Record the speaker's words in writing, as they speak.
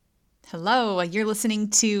Hello, you're listening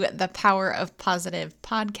to the Power of Positive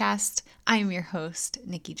podcast. I am your host,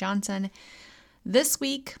 Nikki Johnson. This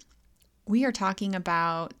week, we are talking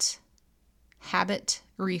about habit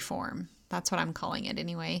reform. That's what I'm calling it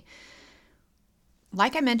anyway.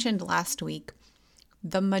 Like I mentioned last week,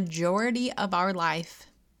 the majority of our life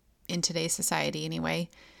in today's society anyway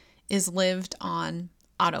is lived on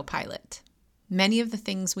autopilot. Many of the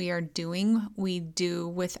things we are doing, we do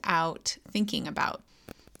without thinking about.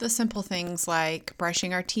 The simple things like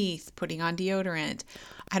brushing our teeth, putting on deodorant.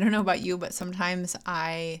 I don't know about you, but sometimes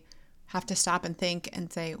I have to stop and think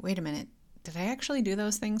and say, wait a minute, did I actually do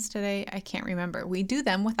those things today? I can't remember. We do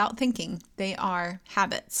them without thinking. They are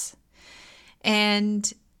habits.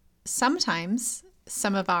 And sometimes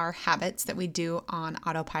some of our habits that we do on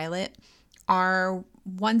autopilot are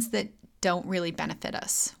ones that don't really benefit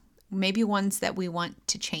us, maybe ones that we want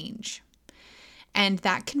to change. And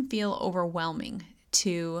that can feel overwhelming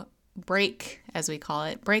to break, as we call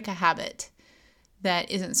it, break a habit that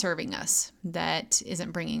isn't serving us, that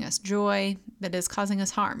isn't bringing us joy, that is causing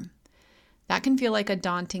us harm. That can feel like a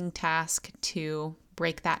daunting task to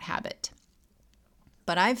break that habit.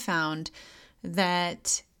 But I've found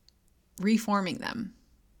that reforming them,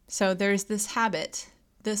 so there's this habit,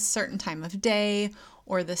 this certain time of day,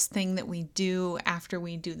 or this thing that we do after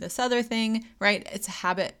we do this other thing, right? It's a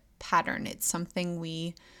habit pattern. It's something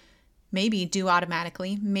we maybe do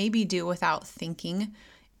automatically, maybe do without thinking,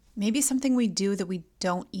 maybe something we do that we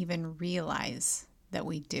don't even realize that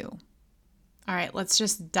we do. All right, let's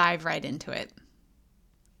just dive right into it.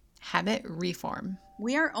 Habit reform.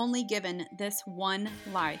 We are only given this one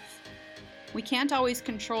life. We can't always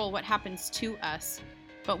control what happens to us,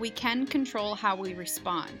 but we can control how we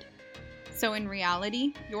respond. So in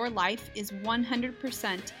reality, your life is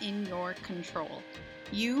 100% in your control.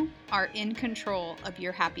 You are in control of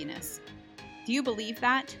your happiness. Do you believe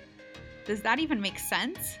that? Does that even make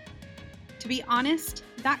sense? To be honest,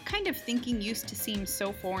 that kind of thinking used to seem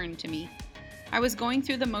so foreign to me. I was going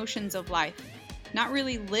through the motions of life, not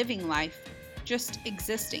really living life, just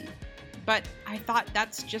existing. But I thought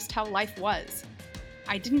that's just how life was.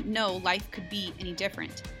 I didn't know life could be any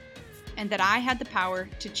different, and that I had the power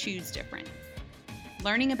to choose different.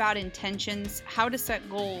 Learning about intentions, how to set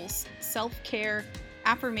goals, self-care,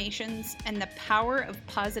 affirmations, and the power of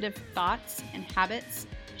positive thoughts and habits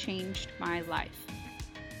changed my life.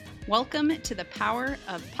 Welcome to the Power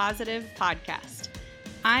of Positive podcast.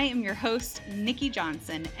 I am your host, Nikki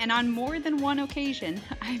Johnson, and on more than one occasion,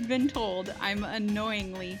 I've been told I'm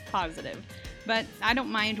annoyingly positive, but I don't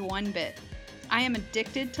mind one bit. I am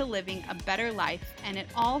addicted to living a better life, and it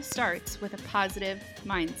all starts with a positive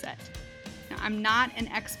mindset. Now, I'm not an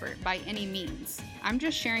expert by any means. I'm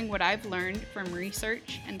just sharing what I've learned from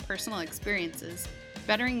research and personal experiences,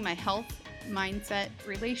 bettering my health, mindset,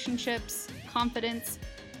 relationships, confidence,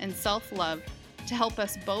 and self-love to help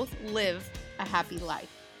us both live a happy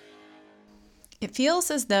life. It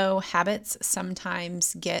feels as though habits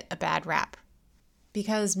sometimes get a bad rap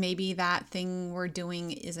because maybe that thing we're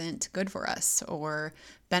doing isn't good for us or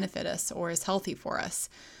benefit us or is healthy for us.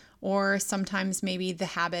 Or sometimes maybe the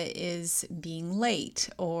habit is being late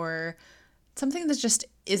or something that just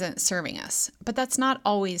isn't serving us. But that's not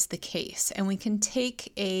always the case. And we can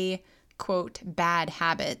take a, quote, bad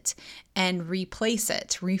habit and replace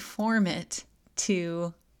it, reform it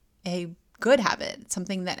to a good habit,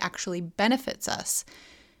 something that actually benefits us.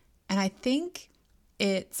 And I think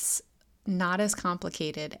it's not as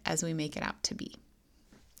complicated as we make it out to be.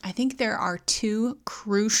 I think there are two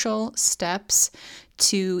crucial steps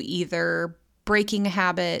to either breaking a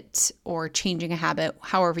habit or changing a habit,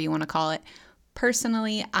 however you want to call it.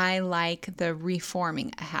 Personally, I like the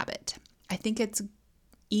reforming a habit. I think it's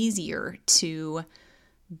easier to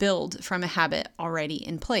build from a habit already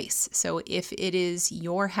in place. So if it is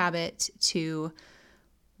your habit to,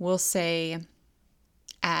 we'll say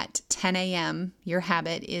at 10 a.m., your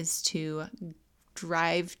habit is to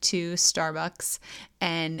drive to Starbucks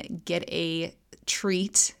and get a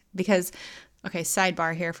treat because, okay,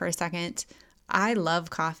 sidebar here for a second. I love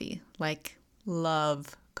coffee,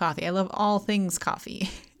 love coffee. I love all things coffee,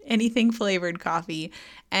 anything flavored coffee,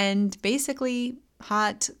 and basically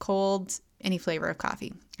hot, cold, any flavor of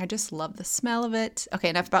coffee. I just love the smell of it. Okay,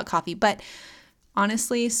 enough about coffee, but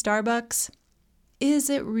honestly, Starbucks,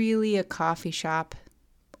 is it really a coffee shop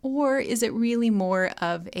or is it really more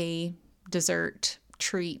of a dessert,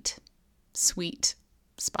 treat, sweet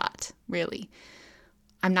spot, really?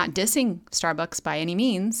 I'm not dissing Starbucks by any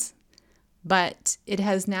means, but it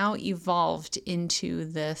has now evolved into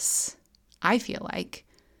this, I feel like,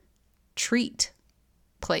 treat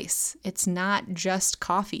place. It's not just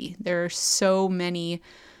coffee. There are so many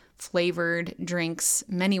flavored drinks,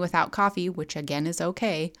 many without coffee, which again is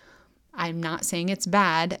okay. I'm not saying it's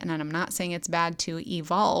bad, and I'm not saying it's bad to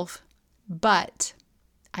evolve, but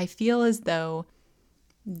I feel as though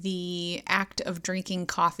the act of drinking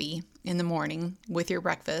coffee in the morning with your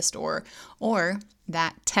breakfast or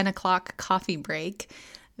that 10 o'clock coffee break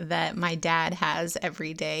that my dad has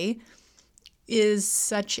every day is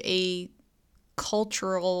such a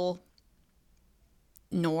cultural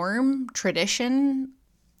norm, tradition,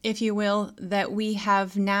 if you will, that we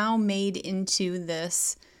have now made into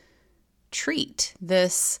this treat,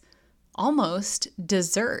 this almost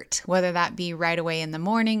dessert, whether that be right away in the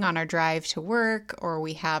morning on our drive to work or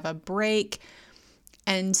we have a break.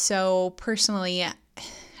 And so personally,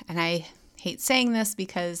 and I hate saying this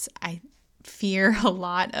because I fear a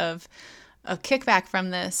lot of kickback from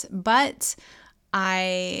this, but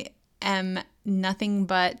I am nothing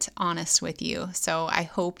but honest with you. So I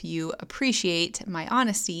hope you appreciate my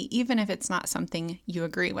honesty, even if it's not something you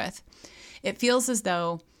agree with. It feels as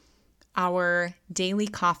though our daily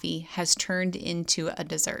coffee has turned into a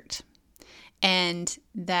dessert. And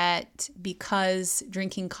that because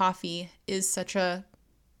drinking coffee is such a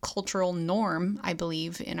cultural norm, I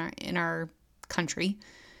believe, in our country,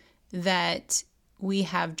 that we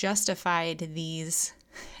have justified these,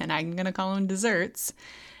 and I'm going to call them desserts,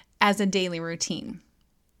 as a daily routine.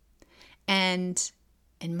 And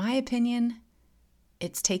in my opinion,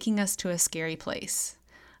 it's taking us to a scary place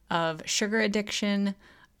of sugar addiction,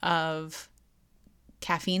 of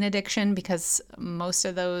caffeine addiction, because most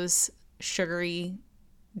of those sugary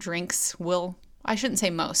drinks I shouldn't say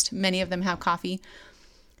most, many of them have coffee.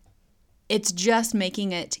 It's just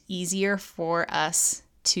making it easier for us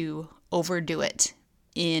to overdo it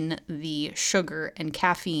in the sugar and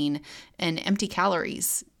caffeine and empty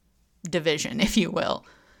calories division, if you will.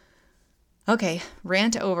 Okay,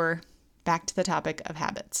 rant over, back to the topic of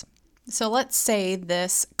habits. So let's say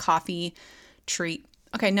this coffee treat.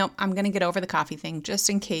 Okay, no, I'm going to get over the coffee thing just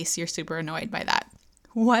in case you're super annoyed by that.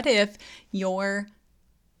 What if your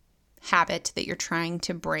habit that you're trying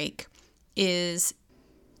to break is,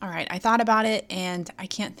 all right, I thought about it and I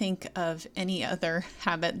can't think of any other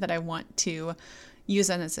habit that I want to use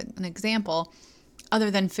as an example other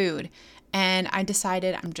than food. And I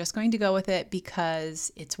decided I'm just going to go with it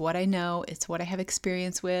because it's what I know, it's what I have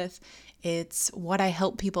experience with, it's what I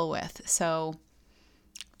help people with. So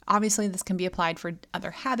obviously this can be applied for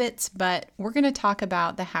other habits, but we're going to talk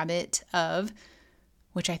about the habit of,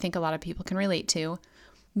 which I think a lot of people can relate to,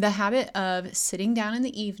 the habit of sitting down in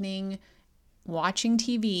the evening, watching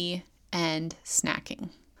TV, and snacking.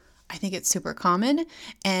 I think it's super common,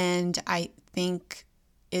 and I think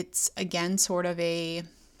it's, again, sort of a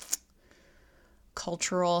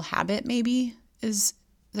cultural habit, maybe is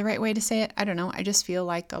the right way to say it. I don't know. I just feel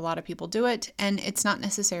like a lot of people do it, and it's not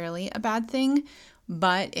necessarily a bad thing,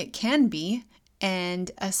 but it can be. And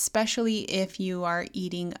especially if you are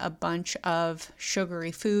eating a bunch of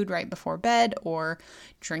sugary food right before bed or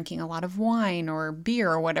drinking a lot of wine or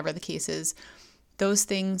beer or whatever the case is, those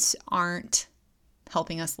things aren't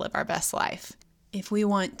helping us live our best life. If we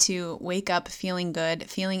want to wake up feeling good,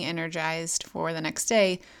 feeling energized for the next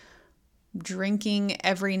day, drinking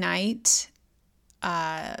every night,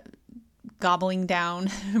 gobbling down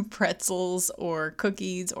pretzels or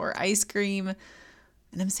cookies or ice cream,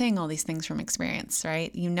 and I'm saying all these things from experience,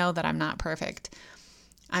 right? You know that I'm not perfect.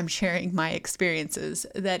 I'm sharing my experiences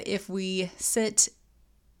that if we sit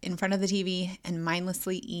in front of the TV and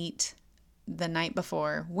mindlessly eat the night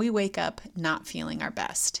before, we wake up not feeling our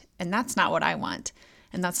best. And that's not what I want.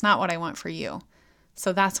 And that's not what I want for you.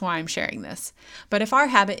 So that's why I'm sharing this. But if our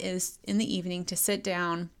habit is in the evening to sit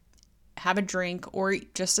down, have a drink or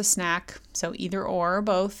just a snack, so either or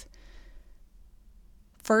both,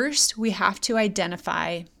 first, we have to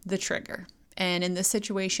identify the trigger. And in this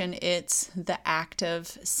situation, it's the act of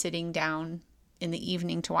sitting down in the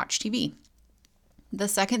evening to watch TV. The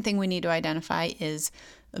second thing we need to identify is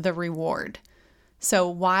the reward. So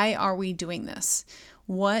why are we doing this?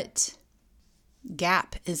 What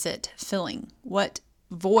gap is it filling? What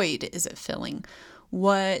void is it filling?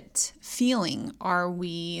 What feeling are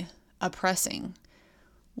we oppressing?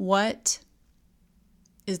 What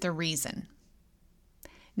is the reason?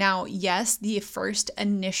 Now, yes, the first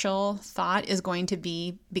initial thought is going to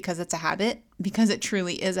be because it's a habit, because it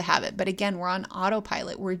truly is a habit. But again, we're on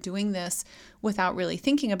autopilot. We're doing this without really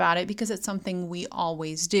thinking about it because it's something we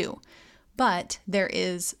always do. But there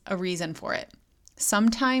is a reason for it.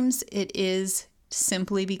 Sometimes it is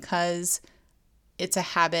simply because it's a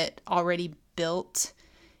habit already built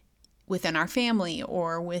within our family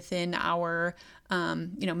or within our,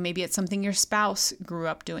 maybe it's something your spouse grew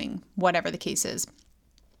up doing, whatever the case is.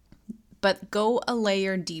 But go a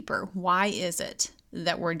layer deeper. Why is it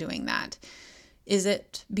that we're doing that? Is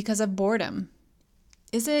it because of boredom?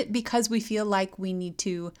 Is it because we feel like we need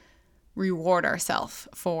to reward ourselves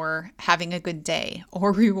for having a good day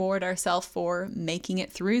or reward ourselves for making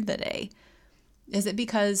it through the day? Is it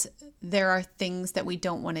because there are things that we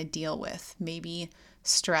don't want to deal with, maybe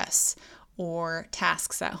stress or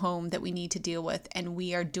tasks at home that we need to deal with, and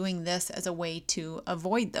we are doing this as a way to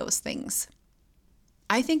avoid those things?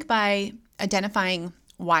 I think by identifying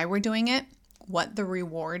why we're doing it, what the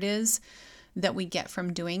reward is that we get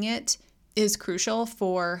from doing it, is crucial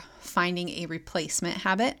for finding a replacement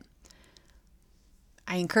habit.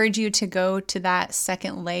 I encourage you to go to that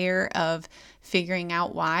second layer of figuring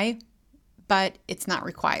out why, but it's not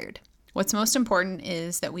required. What's most important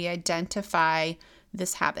is that we identify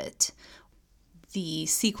this habit, the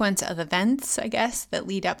sequence of events, I guess, that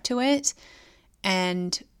lead up to it,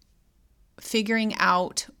 and figuring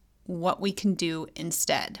out what we can do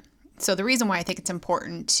instead. So the reason why I think it's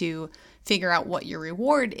important to figure out what your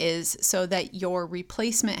reward is so that your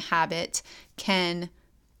replacement habit can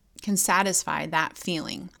satisfy that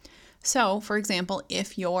feeling. So, for example,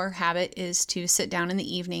 if your habit is to sit down in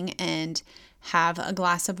the evening and have a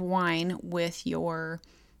glass of wine with your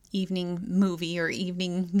evening movie or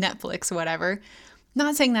evening Netflix, whatever,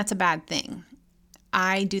 not saying that's a bad thing.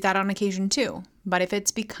 I do that on occasion too. But if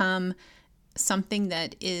it's become something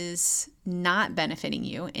that is not benefiting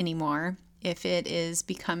you anymore, if it is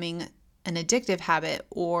becoming an addictive habit,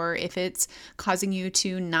 or if it's causing you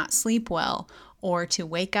to not sleep well or to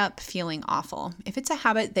wake up feeling awful, if it's a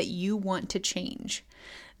habit that you want to change,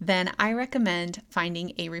 then I recommend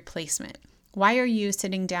finding a replacement. Why are you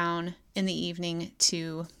sitting down in the evening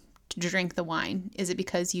to drink the wine? Is it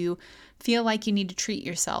because you feel like you need to treat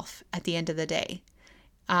yourself at the end of the day?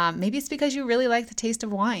 Maybe it's because you really like the taste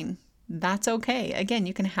of wine. That's okay. Again,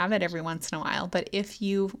 you can have it every once in a while, but if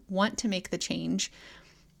you want to make the change,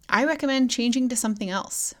 I recommend changing to something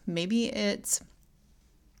else. Maybe it's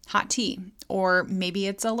hot tea, or maybe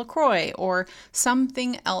it's a LaCroix, or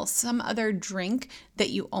something else, some other drink that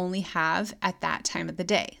you only have at that time of the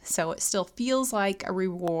day. So it still feels like a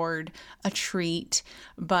reward, a treat,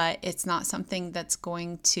 but it's not something that's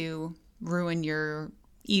going to ruin your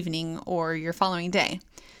evening or your following day.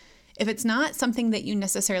 If it's not something that you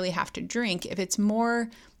necessarily have to drink,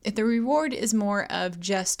 if the reward is more of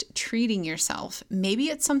just treating yourself, maybe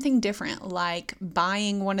it's something different, like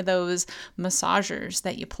buying one of those massagers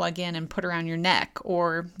that you plug in and put around your neck,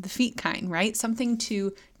 or the feet kind, right? Something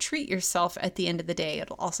to treat yourself at the end of the day.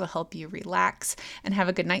 It'll also help you relax and have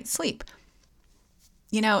a good night's sleep.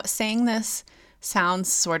 You know, saying this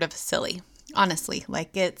sounds sort of silly, honestly.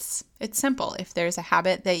 Like it's simple. If there's a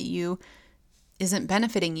habit that isn't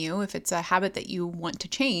benefiting you, if it's a habit that you want to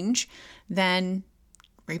change, then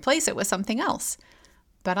replace it with something else.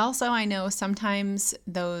 But also, I know sometimes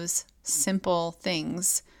those simple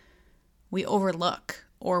things we overlook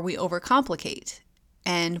or we overcomplicate,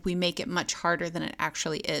 and we make it much harder than it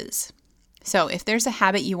actually is. So if there's a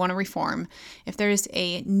habit you want to reform, if there's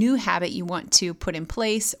a new habit you want to put in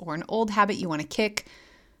place, or an old habit you want to kick,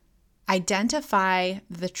 identify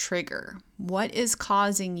the trigger. What is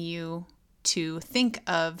causing you to think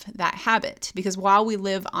of that habit? Because while we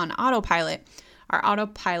live on autopilot, our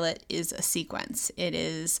autopilot is a sequence. It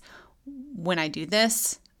is, when I do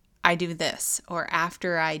this, or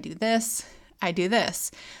after I do this, I do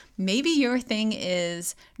this. Maybe your thing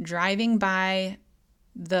is driving by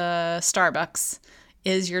the Starbucks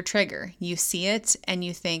is your trigger. You see it and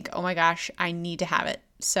you think, oh my gosh, I need to have it.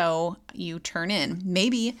 So you turn in.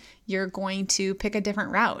 Maybe you're going to pick a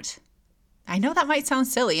different route. I know that might sound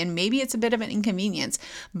silly, and maybe it's a bit of an inconvenience,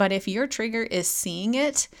 but if your trigger is seeing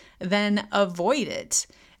it, then avoid it.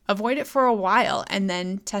 Avoid it for a while and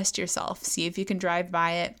then test yourself. See if you can drive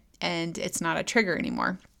by it and it's not a trigger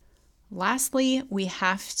anymore. Lastly, we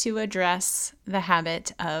have to address the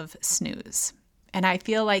habit of snooze. And I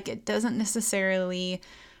feel like it doesn't necessarily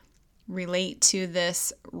relate to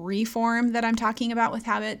this reform that I'm talking about with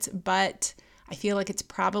habits, but I feel like it's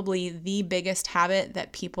probably the biggest habit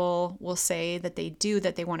that people will say that they do,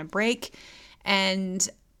 that they want to break. And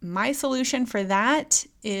my solution for that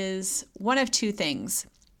is one of two things.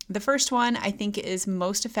 The first one I think is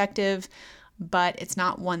most effective, but it's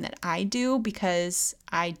not one that I do because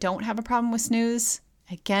I don't have a problem with snooze.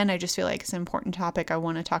 Again, I just feel like it's an important topic I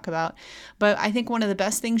want to talk about. But I think one of the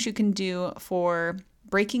best things you can do for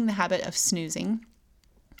breaking the habit of snoozing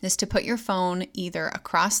is to put your phone either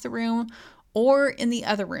across the room or in the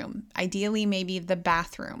other room, ideally maybe the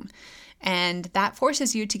bathroom. And that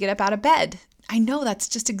forces you to get up out of bed. I know that's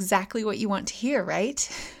just exactly what you want to hear, right?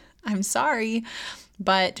 I'm sorry,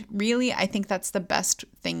 But really, I think that's the best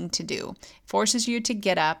thing to do. It forces you to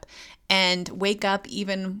get up and wake up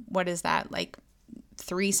even, what is that, like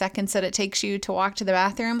 3 seconds that it takes you to walk to the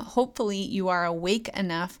bathroom. Hopefully you are awake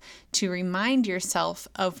enough to remind yourself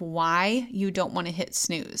of why you don't want to hit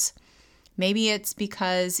snooze. Maybe it's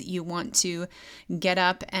because you want to get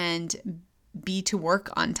up and be to work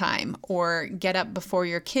on time, or get up before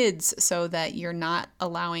your kids so that you're not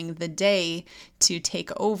allowing the day to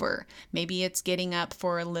take over. Maybe it's getting up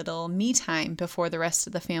for a little me time before the rest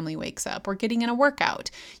of the family wakes up, or getting in a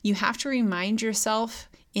workout. You have to remind yourself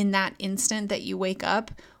in that instant that you wake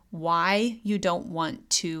up why you don't want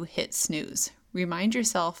to hit snooze. Remind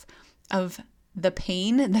yourself of the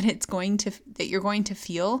pain that you're going to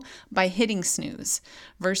feel by hitting snooze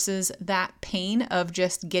versus that pain of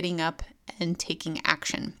just getting up and taking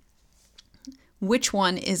action. Which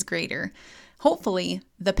one is greater? Hopefully,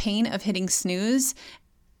 the pain of hitting snooze,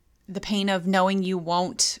 the pain of knowing you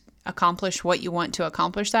won't accomplish what you want to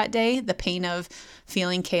accomplish that day, the pain of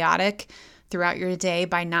feeling chaotic throughout your day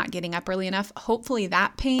by not getting up early enough, hopefully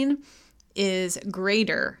that pain is a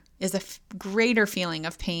greater feeling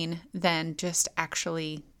of pain than just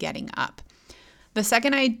actually getting up. The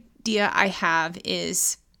second idea I have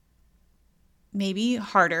is maybe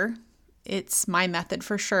harder. It's my method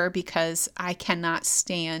for sure, because I cannot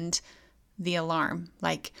stand the alarm.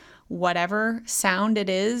 Like, whatever sound it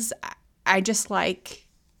is,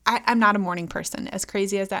 I'm not a morning person. As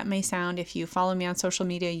crazy as that may sound, if you follow me on social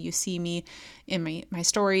media, you see me in my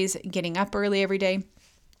stories getting up early every day,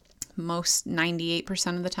 most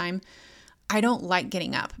 98% of the time. I don't like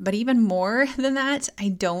getting up, but even more than that, I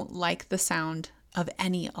don't like the sound of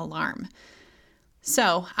any alarm.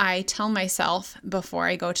 So I tell myself before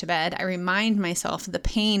I go to bed, I remind myself the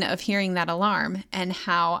pain of hearing that alarm and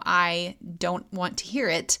how I don't want to hear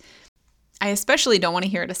it. I especially don't want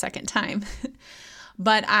to hear it a second time.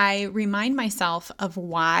 But I remind myself of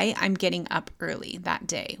why I'm getting up early that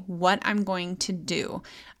day, what I'm going to do.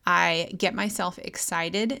 I get myself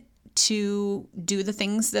excited to do the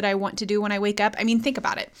things that I want to do when I wake up. I mean, think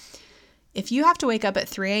about it. If you have to wake up at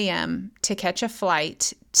 3 a.m. to catch a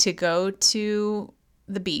flight to go to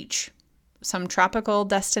the beach, some tropical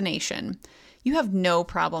destination, you have no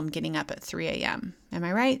problem getting up at 3 a.m. Am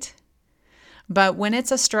I right? But when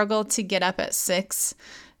it's a struggle to get up at 6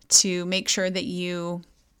 to make sure that you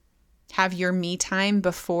have your me time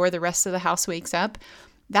before the rest of the house wakes up,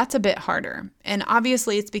 that's a bit harder. And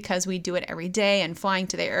obviously it's because we do it every day, and flying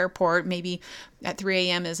to the airport maybe at 3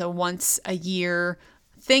 a.m. is a once a year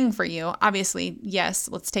thing for you. Obviously, yes,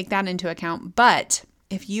 let's take that into account. But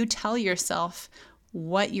if you tell yourself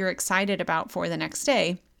what you're excited about for the next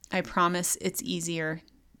day, I promise it's easier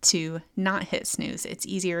to not hit snooze. It's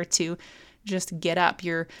easier to just get up.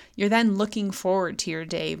 You're then looking forward to your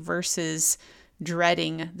day versus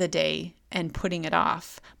dreading the day and putting it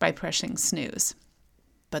off by pressing snooze.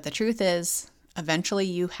 But the truth is, eventually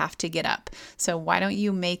you have to get up. So why don't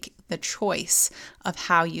you make the choice of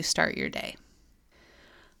how you start your day?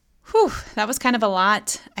 Whew, that was kind of a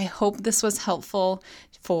lot. I hope this was helpful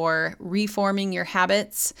for reforming your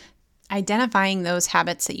habits, identifying those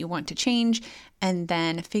habits that you want to change, and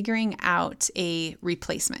then figuring out a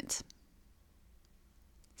replacement.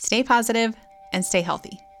 Stay positive and stay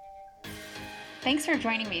healthy. Thanks for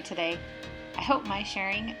joining me today. I hope my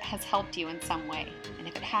sharing has helped you in some way. And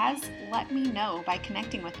if it has, let me know by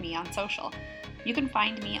connecting with me on social. You can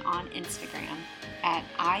find me on Instagram at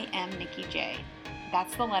IamNikkiJ.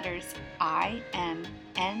 That's the letters IMNIKKIJ.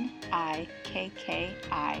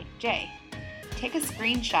 Take a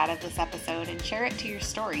screenshot of this episode and share it to your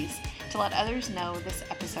stories to let others know this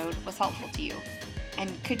episode was helpful to you.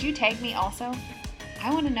 And could you tag me also?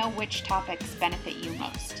 I want to know which topics benefit you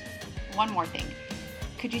most. One more thing.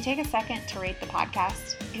 Could you take a second to rate the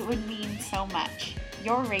podcast? It would mean so much.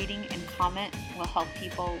 Your rating and comment will help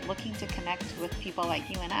people looking to connect with people like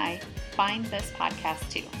you and I find this podcast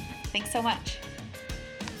too. Thanks so much.